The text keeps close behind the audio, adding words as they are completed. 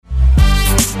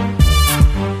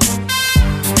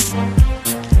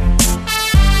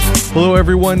Hello,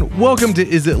 everyone. Welcome to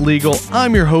Is It Legal?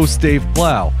 I'm your host, Dave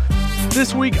Plow.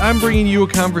 This week, I'm bringing you a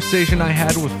conversation I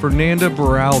had with Fernanda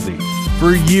Beraldi.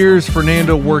 For years,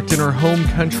 Fernanda worked in her home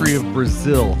country of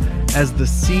Brazil as the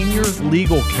senior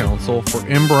legal counsel for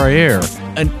Embraer,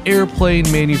 an airplane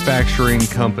manufacturing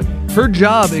company. Her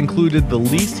job included the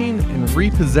leasing and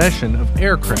repossession of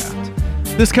aircraft.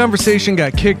 This conversation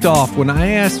got kicked off when I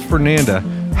asked Fernanda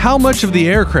how much of the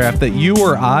aircraft that you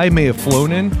or I may have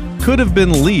flown in could have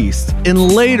been leased,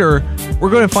 and later we're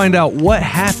going to find out what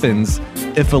happens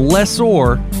if a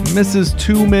lessor misses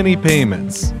too many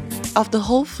payments. Of the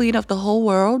whole fleet of the whole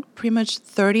world, pretty much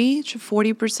 30 to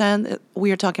 40%,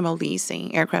 we are talking about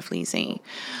leasing, aircraft leasing.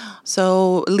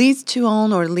 So lease to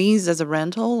own or lease as a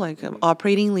rental, like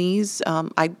operating lease,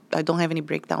 I don't have any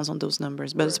breakdowns on those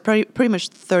numbers, but it's pretty much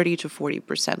 30 to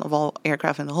 40% of all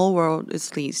aircraft in the whole world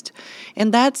is leased.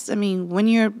 And that's, when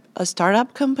you're a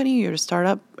startup company, you're a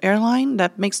startup airline,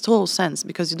 that makes total sense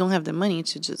because you don't have the money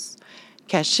to just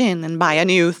cash in and buy a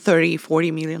new $30,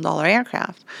 $40 million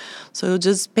aircraft. So you'll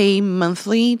just pay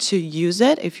monthly to use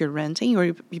it if you're renting, or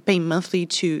you pay monthly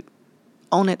to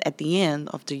own it at the end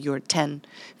of your 10,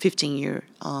 15-year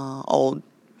old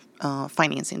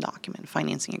financing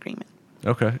agreement.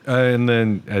 Okay. And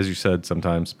then, as you said,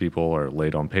 sometimes people are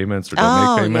late on payments or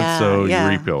don't make payments, so you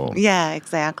repo them. Yeah,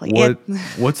 exactly.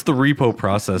 What's the repo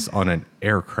process on an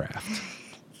aircraft?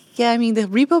 Yeah, the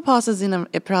repo process in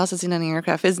an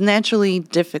aircraft is naturally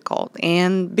difficult,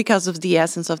 and because of the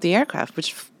essence of the aircraft,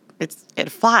 which it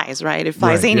flies, right? It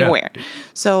flies anywhere. Yeah.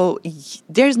 So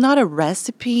there's not a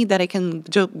recipe that I can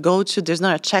go to. There's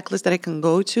not a checklist that I can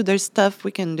go to. There's stuff we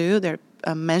can do. There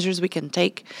are measures we can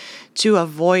take to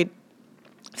avoid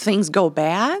things going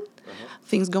bad,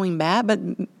 but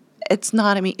it's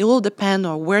not, it will depend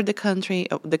on where the country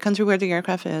where the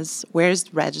aircraft is, where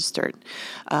it's registered.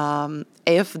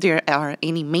 If there are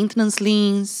any maintenance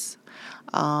liens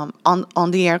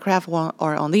on the aircraft or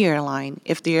on the airline,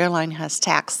 if the airline has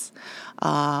tax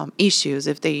issues,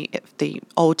 if they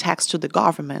owe tax to the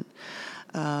government,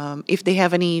 if they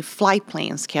have any flight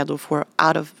plans scheduled for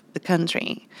out of the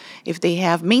country, if they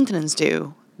have maintenance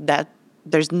due, that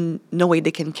there's no way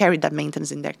they can carry that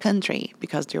maintenance in their country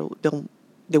because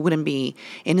there wouldn't be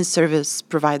any service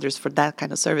providers for that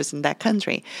kind of service in that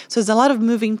country. So there's a lot of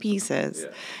moving pieces,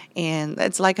 and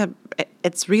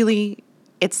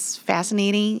it's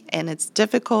fascinating, and it's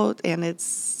difficult, and it's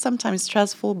sometimes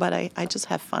stressful, but I just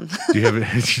have fun. You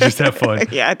just have fun?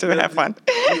 Yeah, I do have fun.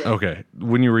 Okay.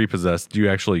 When you repossess, do you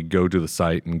actually go to the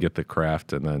site and get the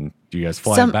craft, and then do you guys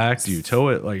fly it back? Do you tow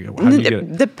it? Like, how do you get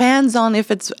it? Depends on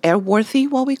if it's airworthy,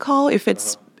 what we call. If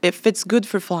it's good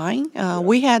for flying.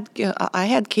 I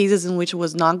had cases in which it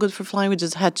was not good for flying. We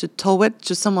just had to tow it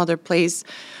to some other place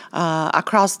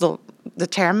across the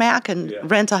tarmac and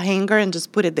rent a hangar and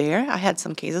just put it there. I had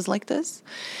some cases like this.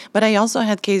 But I also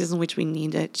had cases in which we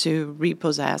needed to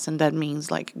repossess, and that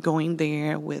means like going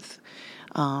there with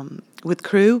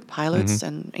crew, pilots,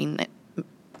 and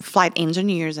flight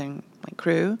engineers and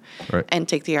crew, and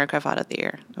take the aircraft out of the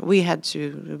air. We had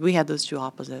those two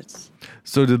opposites.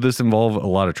 So did this involve a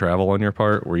lot of travel on your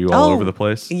part? Were you all over the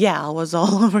place? Yeah, I was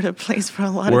all over the place for a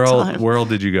lot of time. Where all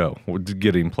did you go?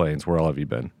 Getting planes, where all have you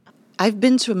been? I've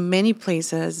been to many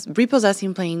places.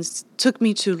 Repossessing planes took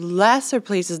me to lesser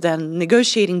places than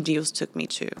negotiating deals took me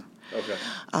to. Okay.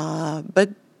 But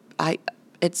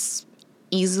it's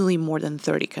easily more than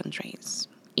 30 countries.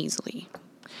 Easily.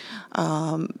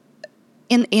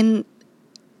 In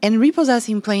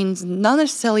repossessing planes, not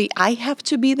necessarily I have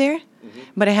to be there,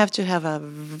 but I have to have a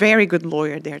very good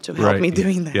lawyer there to help me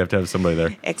doing that. You have to have somebody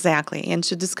there. Exactly. And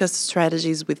to discuss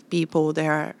strategies with people that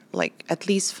are at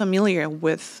least familiar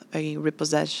with a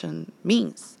repossession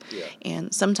means. Yeah.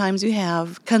 And sometimes you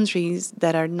have countries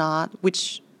that are not,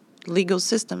 which legal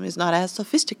system is not as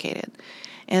sophisticated.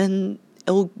 And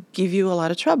it will give you a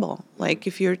lot of trouble. Like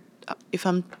if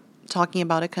I'm talking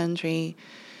about a country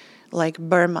like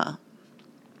Burma,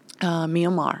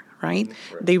 Myanmar, right?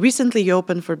 They recently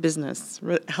opened for business,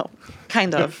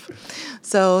 kind of.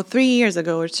 So 3 years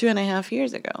ago or 2.5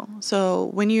 years ago. So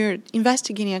when you're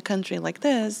investigating a country like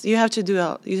this, you have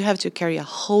to carry a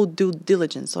whole due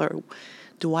diligence. Or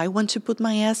do I want to put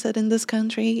my asset in this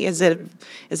country? Is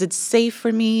it safe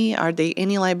for me? Are there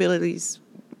any liabilities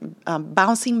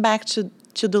bouncing back to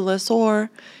the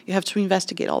lessor? You have to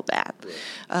investigate all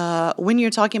that. When you're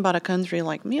talking about a country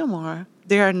like Myanmar,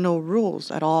 there are no rules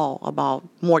at all about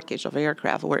mortgage of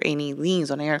aircraft or any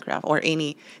liens on aircraft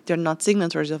they're not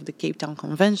signatories of the Cape Town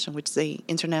Convention, which is an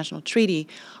international treaty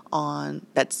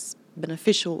that's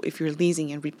beneficial if you're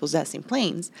leasing and repossessing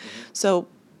planes. So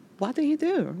what do you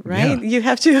do, right? You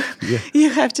have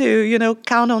to,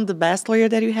 count on the best lawyer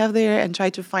that you have there and try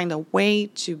to find a way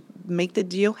to make the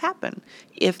deal happen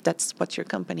if that's what your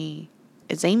company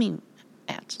is aiming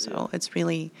at. So it's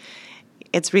really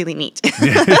neat.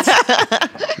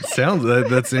 It sounds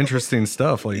that's interesting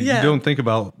stuff. Like you don't think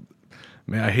about.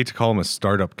 Man, I hate to call them a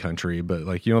startup country, but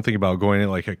like you don't think about going in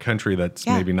like a country that's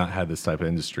maybe not had this type of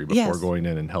industry before going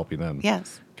in and helping them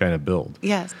kind of build.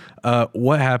 Yes.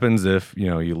 What happens if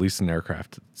you lease an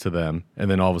aircraft to them and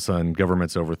then all of a sudden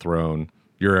government's overthrown,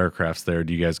 your aircraft's there?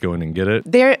 Do you guys go in and get it?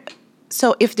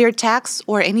 So if there are tax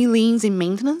or any liens in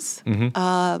maintenance,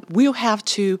 we'll have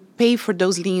to pay for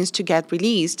those liens to get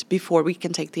released before we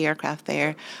can take the aircraft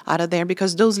out of there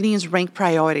because those liens rank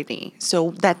priority.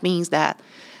 So that means that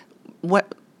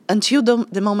until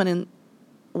the moment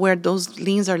where those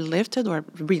liens are lifted or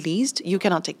released, you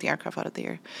cannot take the aircraft out of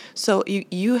there. So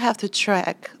you have to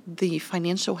track the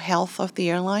financial health of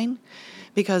the airline,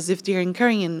 because if they're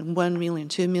incurring in $1 million,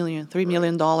 $2 million, $3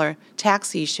 million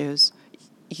tax issues,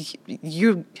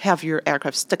 you have your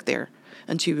aircraft stuck there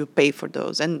until you pay for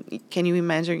those. And can you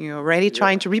imagine you're already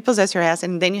trying to repossess your asset,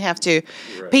 and then you have to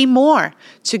pay more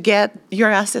to get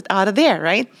your asset out of there,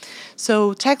 right?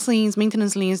 So tax liens,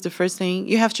 maintenance liens, the first thing,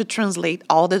 you have to translate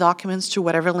all the documents to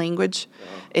whatever language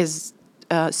is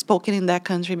spoken in that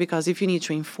country, because if you need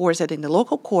to enforce it in the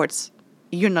local courts,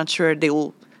 you're not sure they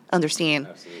will understand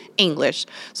English.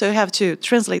 So you have to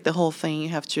translate the whole thing. You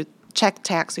have to check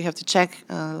tax. You have to check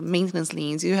maintenance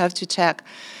liens. You have to check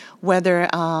whether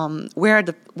where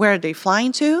are they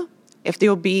flying to, if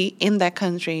they'll be in that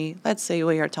country. Let's say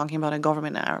we are talking about a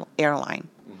government airline,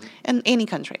 in any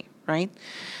country, right?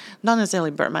 Not necessarily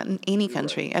Burma, in any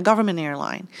country, a government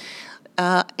airline,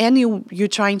 and you're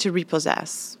trying to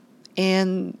repossess,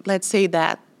 and let's say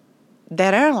that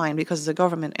airline, because it's a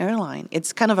government airline,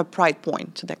 it's kind of a pride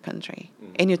point to that country,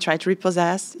 and you try to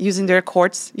repossess using their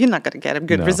courts, you're not going to get a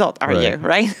good result, are you,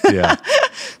 right? Yeah.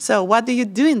 So what do you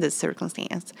do in this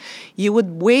circumstance? You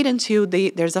would wait until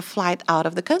there's a flight out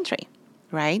of the country,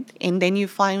 right? And then you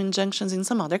file injunctions in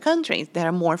some other countries that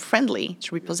are more friendly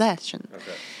to repossession.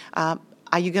 Okay.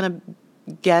 Are you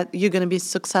you're gonna be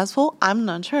successful? I'm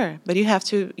not sure, but you have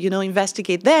to,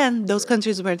 investigate then those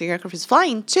countries where the aircraft is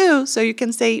flying to, so you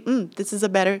can say, this is a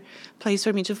better place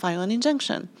for me to file an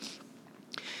injunction.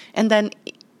 And then,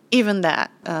 even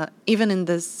in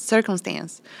this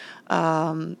circumstance,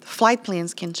 flight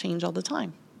plans can change all the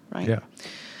time, right? Yeah.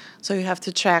 So you have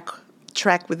to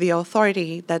track with the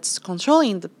authority that's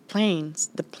controlling the planes,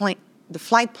 the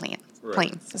flight planes.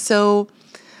 Right. So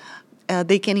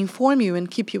they can inform you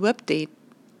and keep you updated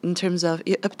in terms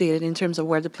of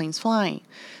where the plane's flying.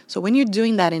 So when you're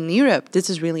doing that in Europe, this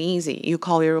is really easy. You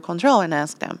call Eurocontrol and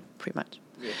ask them, pretty much.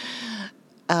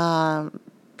 Yeah.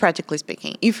 Practically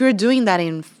speaking, if you're doing that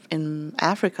in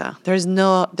Africa, there's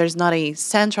not a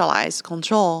centralized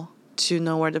control to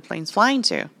know where the plane's flying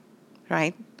to,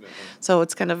 right? Mm-hmm. So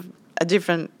it's kind of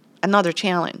another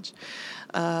challenge.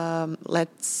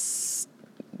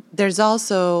 There's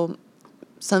also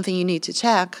something you need to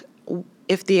check.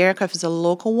 If the aircraft is a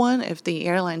local one, if the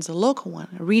airline is a local one,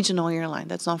 a regional airline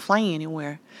that's not flying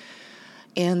anywhere,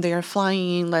 and they are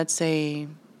flying, let's say,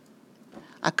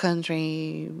 a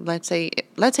country, let's say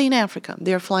in Africa,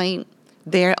 they're flying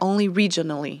there only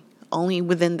regionally, only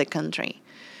within the country,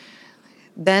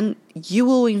 then you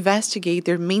will investigate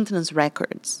their maintenance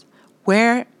records,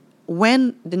 when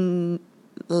the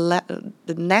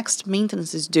next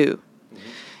maintenance is due. Mm-hmm.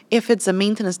 If it's a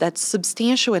maintenance that's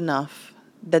substantial enough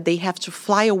that they have to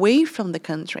fly away from the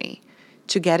country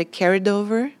to get it carried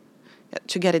over,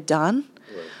 to get it done,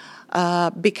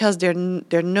 because there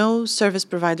are no service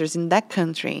providers in that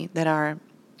country that are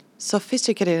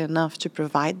sophisticated enough to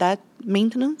provide that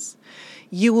maintenance,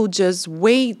 you will just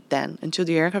wait then until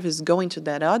the aircraft is going to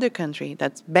that other country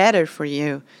that's better for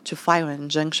you to file an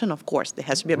injunction. Of course, there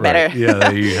has to be a better. Right.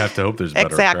 Yeah, you have to hope there's better.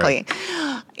 Exactly.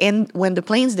 Right. And when the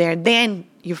plane's there, then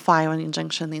you file an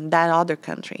injunction in that other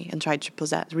country and try to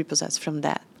repossess from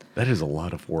that. That is a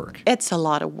lot of work. It's a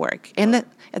lot of work, and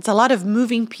it's a lot of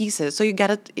moving pieces. So you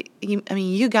gotta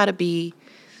be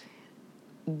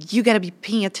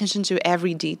paying attention to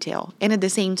every detail, and at the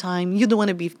same time, you don't want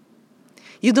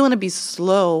to be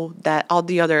slow that all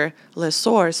the other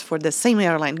lessors for the same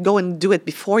airline go and do it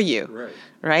before you,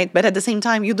 right? But at the same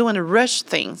time, you don't want to rush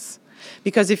things,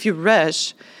 because if you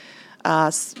rush,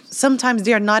 sometimes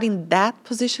they are not in that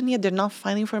position yet. They're not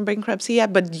filing for bankruptcy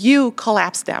yet, but you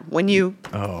collapse them when you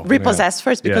repossess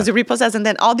first, because you repossess and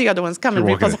then all the other ones come and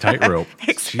repossess. You're walking a tightrope.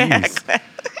 Exactly.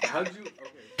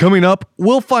 Coming up,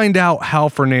 we'll find out how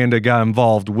Fernanda got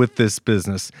involved with this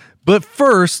business. But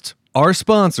first, Our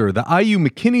sponsor, the IU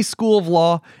McKinney School of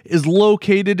Law, is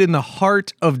located in the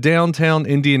heart of downtown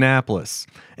Indianapolis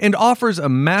and offers a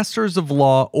Master's of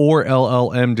Law or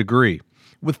LLM degree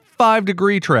with 5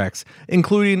 degree tracks,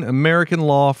 including American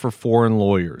Law for Foreign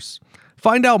Lawyers.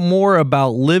 Find out more about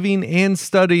living and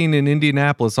studying in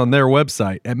Indianapolis on their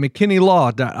website at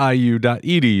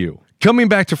mckinneylaw.iu.edu. Coming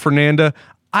back to Fernanda,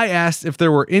 I asked if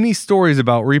there were any stories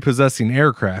about repossessing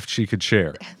aircraft she could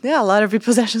share. There are a lot of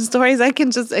repossession stories. I can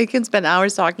spend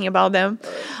hours talking about them.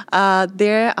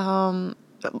 There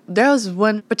was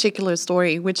one particular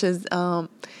story, which is I'm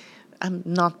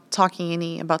not talking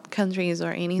any about countries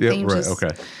or anything. Yeah, right. Just, okay.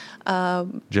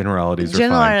 Generalities are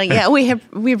fine. Yeah,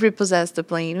 we repossessed the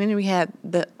plane when we had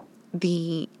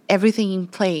the everything in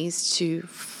place to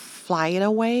fly it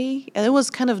away. And it was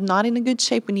kind of not in a good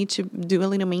shape. We need to do a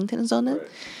little maintenance on it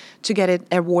to get it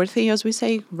airworthy, as we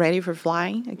say, ready for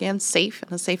flying. Again, safe,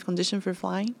 in a safe condition for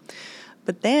flying.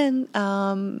 But then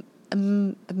a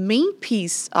main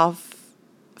piece of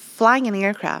flying an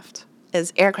aircraft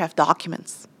is aircraft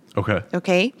documents.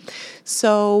 Okay?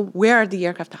 So where are the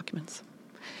aircraft documents?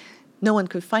 No one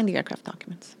could find the aircraft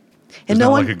documents. And no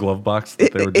one, like a glove box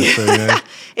that they were just sitting in?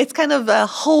 It's kind of a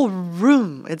whole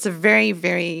room. It's a very,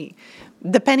 very,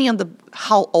 depending on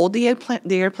how old the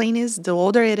airplane is, the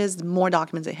older it is, the more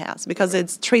documents it has, because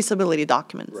it's traceability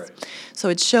documents. Right. So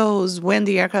it shows when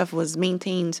the aircraft was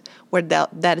maintained, where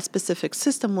that specific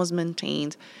system was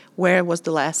maintained, where was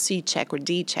the last C check or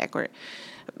D check, or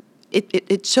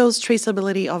it shows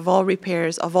traceability of all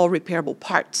repairs, of all repairable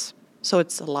parts. So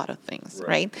it's a lot of things,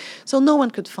 right? So no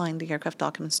one could find the aircraft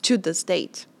documents to this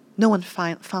date. No one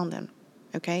found them,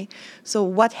 okay? So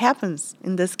what happens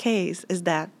in this case is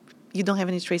that you don't have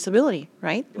any traceability,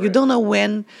 right? You don't know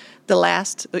when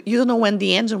you don't know when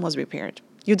the engine was repaired.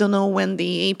 You don't know when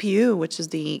the APU, which is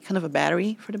the kind of a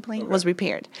battery for the plane, was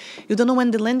repaired. You don't know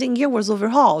when the landing gear was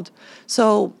overhauled.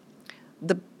 So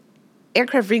the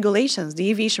aircraft regulations, the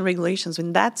aviation regulations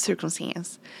in that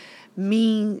circumstance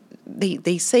mean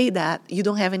they say that you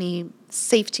don't have any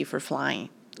safety for flying.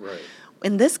 Right.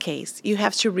 In this case, you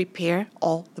have to repair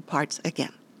all the parts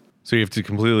again. So you have to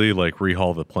completely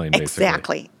rehaul the plane, basically.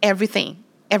 Exactly. Everything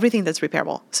that's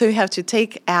repairable. So you have to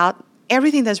take out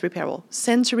everything that's repairable,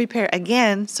 send to repair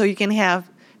again, so you can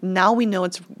have, now we know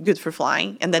it's good for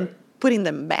flying, and then putting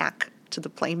them back to the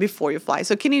plane before you fly.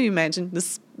 So can you imagine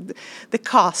the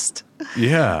cost?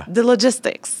 Yeah. The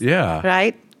logistics. Yeah.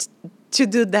 Right? To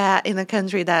do that in a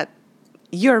country that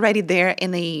you're already there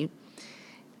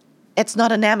it's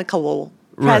not an amicable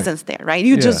presence there, right?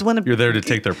 You just want to... You're there to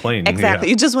take their plane. Exactly.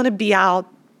 Yeah. You just want to be out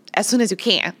as soon as you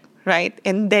can, right?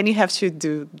 And then you have to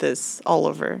do this all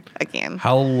over again.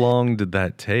 How long did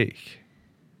that take?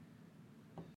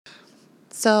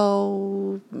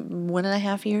 So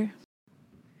 1.5 years.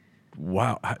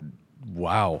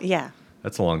 Wow. Yeah.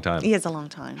 That's a long time. Yeah, it's a long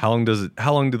time. How long do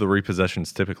the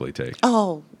repossessions typically take?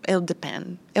 Oh, it'll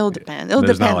depend.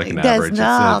 There's not like an average.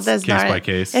 It's case by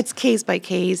case. It's case by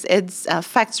case. It's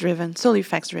facts driven, solely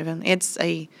facts driven. It's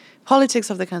a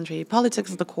politics of the country, politics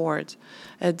of the court.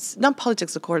 It's not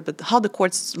politics of the court, but how the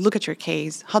courts look at your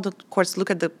case, how the courts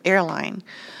look at the airline.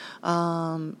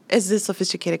 Is this a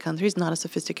sophisticated country? It's not a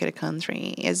sophisticated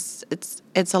country. It's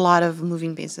a lot of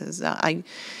moving pieces.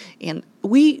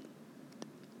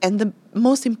 And the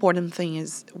most important thing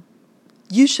is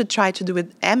you should try to do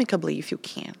it amicably if you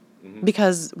can. Mm-hmm.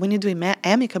 Because when you do it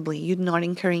amicably, you're not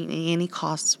incurring any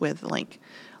costs with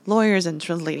lawyers and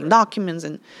translating documents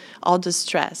and all the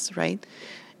stress, right?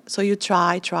 So you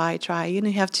try.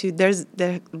 You have to,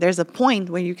 there's a point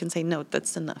where you can say, no,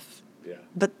 that's enough. Yeah.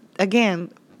 But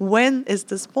again, when is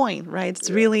this point, right?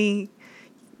 It's really...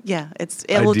 Yeah,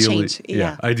 it will change.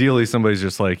 Yeah. Ideally, somebody's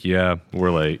just we're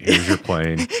late. Here's your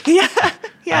plane. Yeah.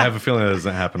 I have a feeling that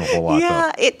doesn't happen a whole lot,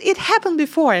 though. It happened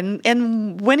before,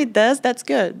 and when it does, that's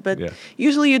good. But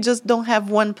usually you just don't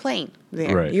have one plane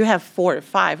there. Right. You have 4 or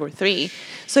 5 or 3.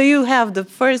 So you have the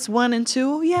first 1 and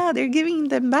 2, they're giving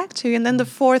them back to you. And then the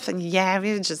 4th, and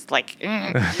we're just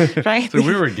right? So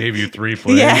we gave you 3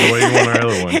 planes. Why do you want our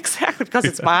other one? Exactly, because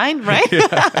it's mine, right?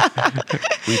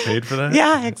 We paid for that?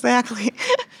 Yeah, exactly.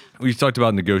 We talked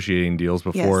about negotiating deals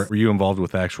before. Yes. Were you involved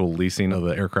with actual leasing of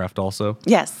the aircraft also?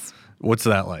 Yes. What's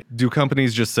that like? Do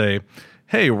companies just say,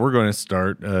 hey, we're going to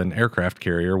start an aircraft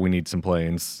carrier, we need some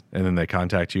planes, and then they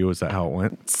contact you? Is that how it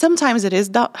went? Sometimes it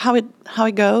is how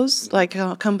it goes. Like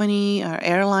a company or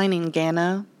airline in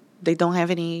Ghana, they don't have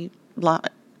any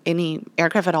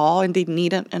aircraft at all, and they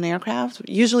need an aircraft.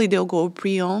 Usually they'll go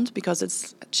pre-owned because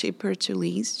it's cheaper to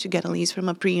get a lease from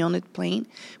a pre-owned plane,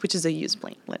 which is a used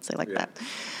plane, let's say that.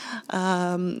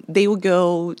 They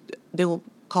will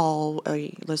call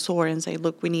a lessor and say,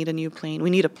 look, we need a new plane.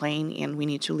 We need a plane, and we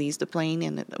need to lease the plane.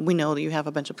 And we know that you have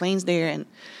a bunch of planes there.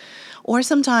 Or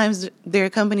sometimes there are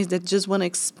companies that just want to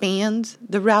expand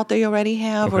the route they already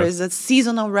have, or is a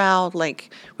seasonal route, like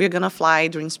we're going to fly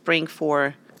during spring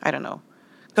for, I don't know,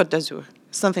 Côte d'Azur,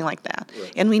 something like that.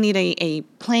 Right. And we need a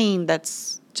plane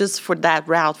that's just for that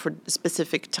route for a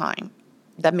specific time.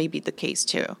 That may be the case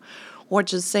too. Or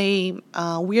just say,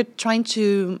 we're trying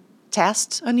to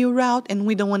test a new route and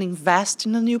we don't want to invest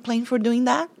in a new plane for doing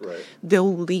that. Right.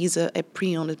 They'll lease a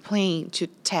pre-owned plane to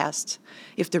test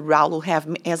if the route will have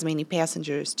as many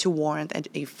passengers to warrant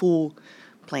a full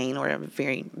plane or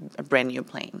a brand new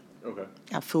plane. Okay.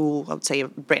 I would say a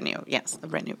brand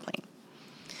new plane.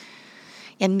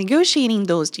 And negotiating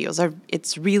those deals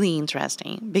it's really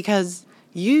interesting because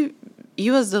you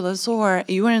as the lessor,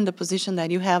 you are in the position that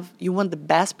you want the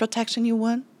best protection you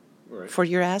want. Right. For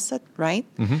your asset, right?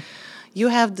 Mm-hmm. You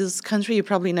have this country,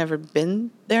 you've probably never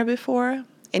been there before,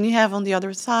 and you have on the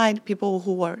other side people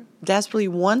who are desperately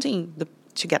wanting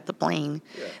to get the plane.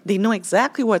 Yeah. They know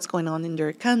exactly what's going on in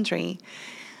their country,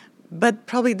 but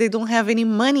probably they don't have any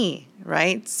money,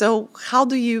 right? So how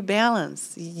do you balance?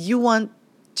 You want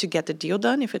to get the deal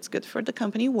done if it's good for the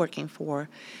company you're working for,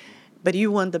 but you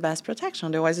want the best protection.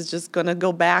 Otherwise, it's just going to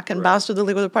go back and bounce to the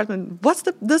legal department. What's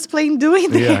this plane doing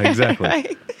there? Yeah, exactly.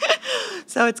 Right?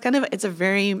 So it's a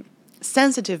very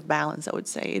sensitive balance, I would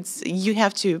say. You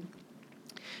have to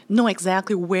know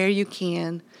exactly where you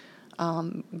can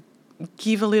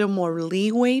give a little more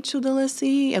leeway to the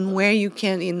lessee and where you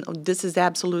can, this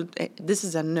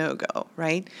is a no-go,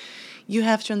 right? You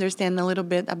have to understand a little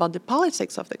bit about the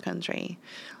politics of the country.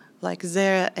 Like, is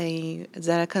there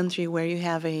a country where you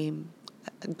have a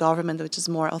government which is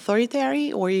more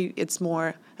authoritarian, or it's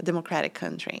more a democratic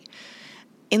country?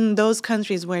 In those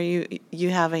countries where you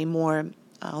have a more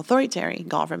authoritarian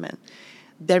government,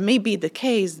 there may be the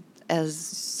case, as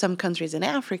some countries in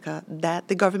Africa, that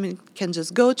the government can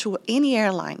just go to any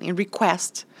airline and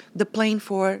request the plane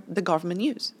for the government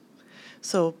use.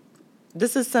 So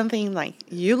this is something like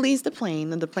you lease the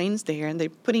plane, and the plane's there, and they're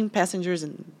putting passengers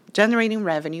and generating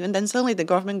revenue, and then suddenly the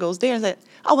government goes there and says,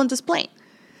 I want this plane.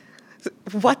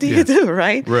 What do you do,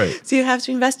 right? Right. So you have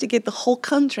to investigate the whole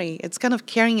country. It's kind of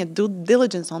carrying a due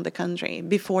diligence on the country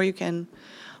before you can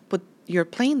put your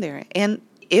plane there. And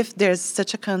if there's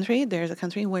such a country, there's a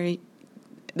country where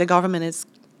the government is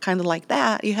kind of like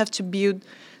that, you have to build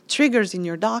triggers in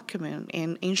your document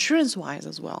and insurance-wise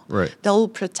as well. Right. That will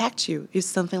protect you if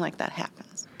something like that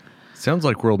happens. Sounds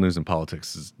like world news and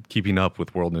politics is keeping up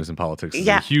with world news and politics is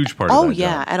a huge part of that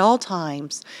job. At all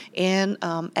times. And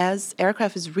as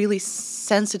aircraft is really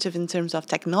sensitive in terms of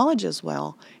technology as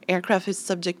well, aircraft is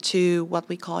subject to what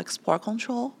we call export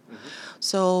control. Mm-hmm.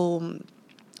 So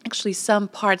actually some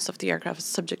parts of the aircraft is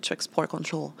subject to export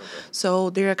control. Okay. So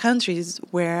there are countries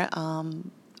where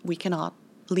we cannot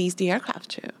lease the aircraft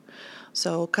to.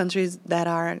 So countries that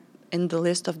are in the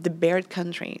list of debarred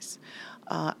countries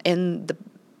in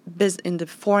the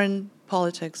foreign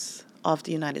politics of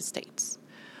the United States.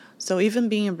 So even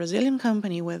being a Brazilian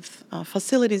company with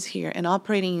facilities here and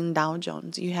operating in Dow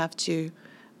Jones, you have to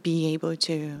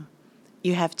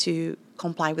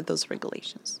comply with those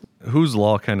regulations. Whose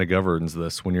law kind of governs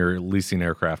this when you're leasing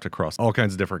aircraft across all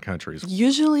kinds of different countries?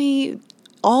 Usually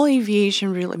all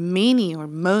many or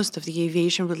most of the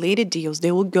aviation-related deals,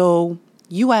 they will go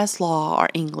U.S. law or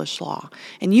English law.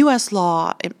 And U.S.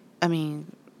 law,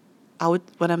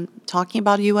 when I'm talking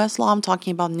about U.S. law, I'm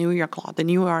talking about New York law, the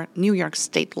New York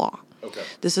state law. Okay.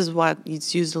 This is what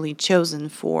is usually chosen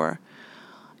for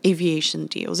aviation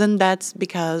deals. And that's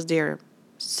because they're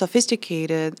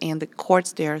sophisticated, and the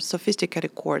courts there are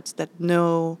sophisticated courts that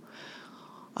know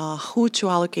who to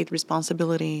allocate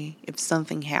responsibility if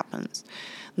something happens.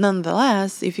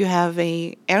 Nonetheless, if you have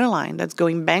an airline that's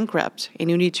going bankrupt and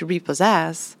you need to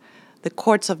repossess, the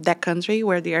courts of that country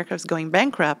where the aircraft is going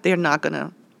bankrupt, they're not going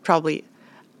to probably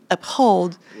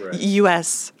uphold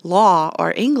U.S. law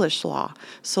or English law.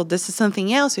 So this is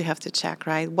something else you have to check,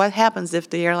 right? What happens if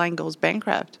the airline goes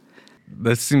bankrupt?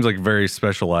 This seems like a very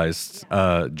specialized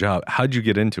job. How'd you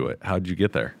get into it? How'd you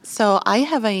get there? So I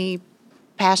have a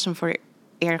passion for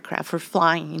aircraft, for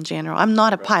flying in general. I'm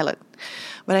not a pilot,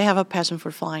 but I have a passion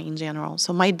for flying in general.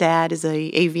 So my dad is an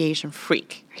aviation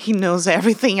freak. He knows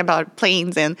everything about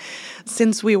planes. And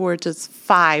since we were just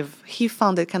 5, he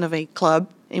founded kind of a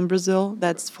club in Brazil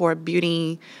that's for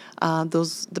building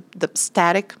the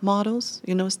static models,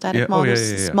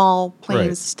 models, small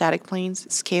planes, static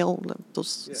planes, scale,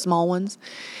 those small ones.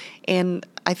 And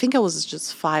I think I was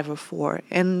just 5 or 4,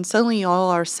 and suddenly all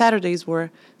our Saturdays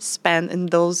were spent in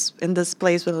this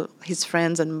place with his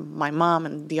friends and my mom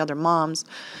and the other moms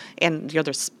and the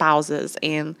other spouses.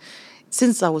 And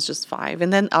since I was just 5,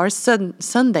 and then our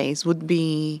Sundays would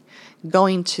be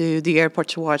going to the airport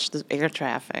to watch the air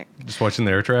traffic. Just watching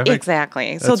the air traffic?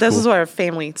 Exactly. So this is our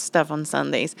family stuff on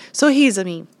Sundays. So he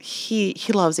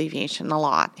loves aviation a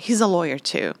lot. He's a lawyer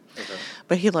too,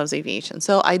 but he loves aviation.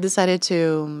 So I decided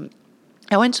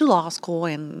I went to law school,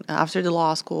 and after the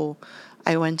law school,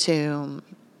 I went to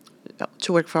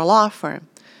work for a law firm.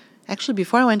 Actually,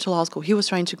 before I went to law school, he was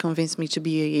trying to convince me to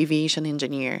be an aviation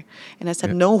engineer, and I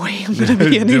said, "No way, I'm going to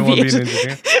be an aviation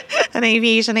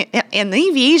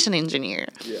engineer."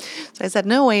 Yeah. So I said,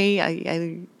 "No way."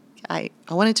 I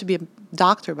wanted to be a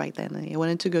doctor by then. I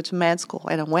wanted to go to med school,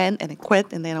 and I went and I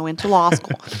quit, and then I went to law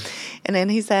school. And then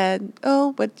he said,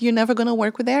 "Oh, but you're never going to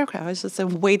work with aircraft." I just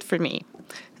said, "Wait for me."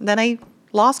 And then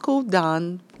law school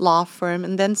done, law firm,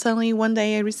 and then suddenly one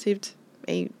day I received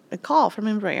a call from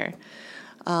Embraer.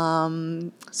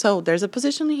 So there's a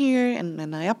position here, and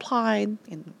then I applied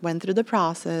and went through the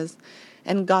process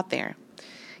and got there.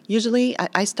 Usually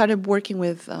I started working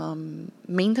with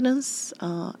maintenance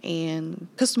and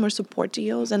customer support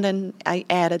deals, and then I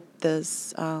added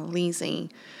this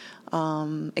leasing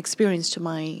experience to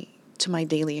my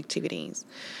daily activities.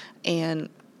 And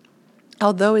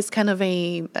although it's kind of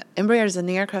Embraer is an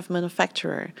aircraft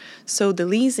manufacturer, so the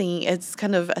leasing is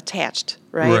kind of attached,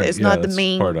 right? It's not the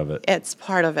main part of it. It's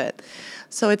part of it.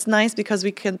 So it's nice because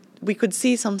we could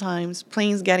see sometimes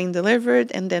planes getting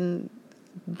delivered and then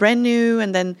brand new,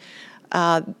 and then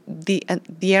the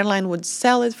airline would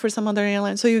sell it for some other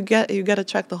airline. So you got to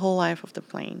track the whole life of the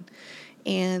plane.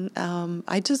 And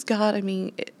I just got. I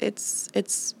mean, it's.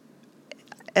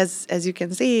 As you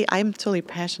can see, I'm totally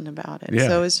passionate about it. Yeah.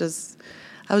 So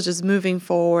I was just moving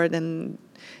forward, and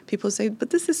people say, "But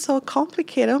this is so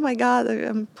complicated. Oh my God,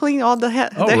 I'm pulling all the hair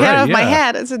off my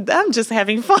head." I said, "I'm just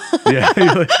having fun." Yeah,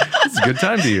 it's a good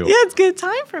time to you. Yeah, it's a good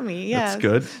time for me. Yeah, that's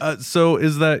good. So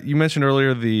is that, you mentioned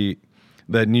earlier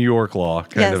that New York law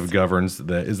kind of governs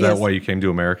that? Is that why you came to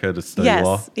America to study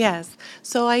law? Yes.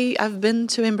 So I've been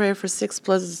to Embraer for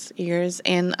 6+ years,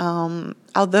 and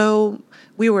although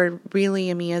we were really,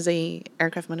 as a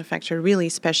aircraft manufacturer, really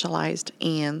specialized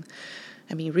and,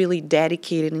 really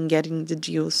dedicated in getting the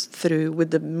deals through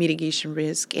with the mitigation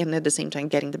risk and at the same time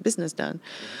getting the business done.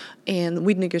 And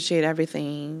we'd negotiate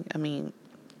everything,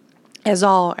 as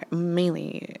all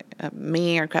mainly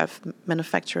main aircraft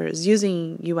manufacturers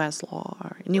using U.S. law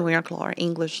or New York law or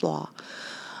English law.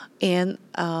 And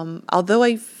although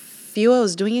I feel I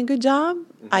was doing a good job,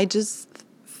 I just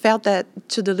felt that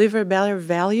to deliver better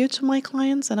value to my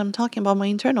clients, and I'm talking about my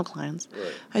internal clients,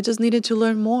 I just needed to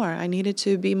learn more. I needed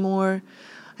to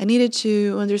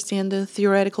understand the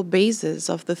theoretical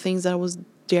basis of the things that I was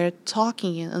there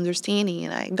talking and understanding,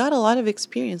 and I got a lot of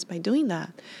experience by doing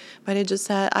that. But I just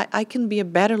said, I can be a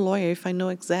better lawyer if I know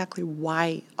exactly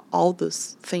why all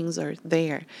those things are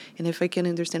there, and if I can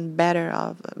understand better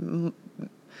of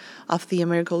the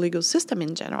American legal system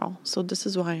in general. So this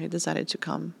is why I decided to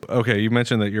come. Okay, you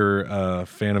mentioned that you're a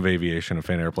fan of aviation, a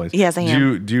fan of airplanes. Yes, I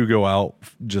am. Do you go out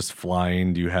just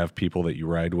flying? Do you have people that you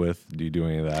ride with? Do you do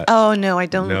any of that? Oh, no, I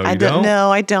don't. No, I don't.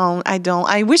 No, I don't.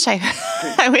 I wish I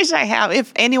have.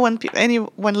 If anyone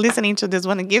listening to this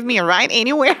want to give me a ride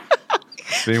anywhere.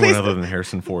 If anyone other than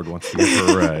Harrison Ford wants to give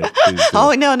her a ride.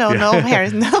 Oh, no,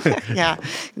 Harrison. No. Yeah.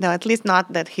 No, at least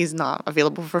not that he's not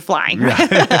available for flying.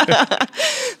 Yeah.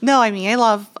 No, I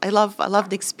love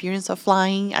the experience of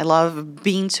flying. I love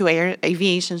being to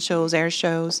aviation shows, air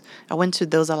shows. I went to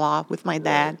those a lot with my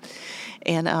dad.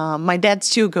 And my dad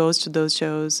still goes to those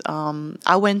shows.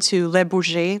 I went to Le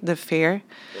Bourget, the fair,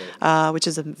 which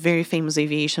is a very famous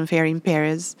aviation fair in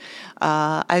Paris.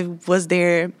 I was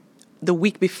there the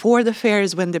week before the fair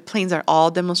is when the planes are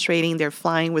all demonstrating. They're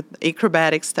flying with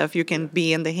acrobatic stuff. You can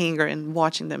be in the hangar and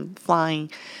watching them flying.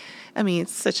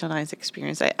 It's such a nice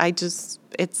experience. It's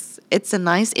a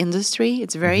nice industry.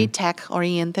 It's very tech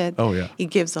oriented. Oh, yeah.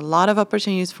 It gives a lot of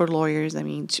opportunities for lawyers.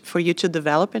 For you to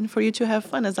develop and for you to have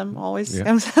fun, as I'm always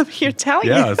I'm here telling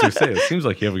you. Yeah, as you say, it seems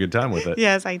like you have a good time with it.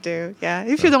 Yes, I do. Yeah.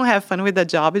 If you don't have fun with the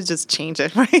job, it's just change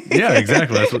it, right? Yeah,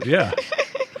 exactly.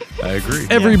 I agree.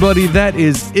 Everybody, that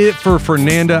is it for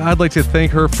Fernanda. I'd like to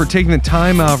thank her for taking the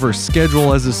time out of her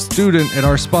schedule as a student at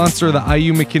our sponsor, the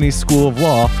IU McKinney School of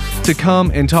Law, to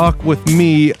come and talk with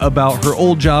me about her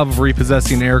old job of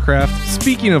repossessing aircraft.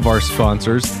 Speaking of our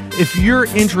sponsors, if you're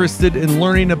interested in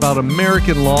learning about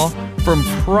American law, From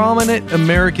prominent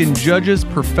American judges,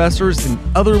 professors, and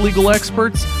other legal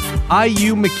experts,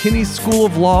 IU McKinney School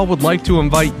of Law would like to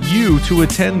invite you to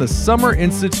attend the Summer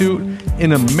Institute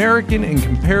in American and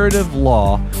Comparative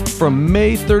Law from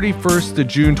May 31st to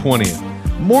June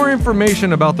 20th. More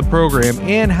information about the program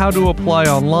and how to apply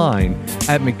online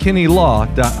at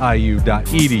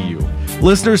mckinneylaw.iu.edu.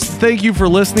 Listeners, thank you for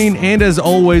listening, and as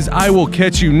always, I will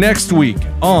catch you next week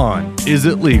on Is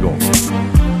It Legal?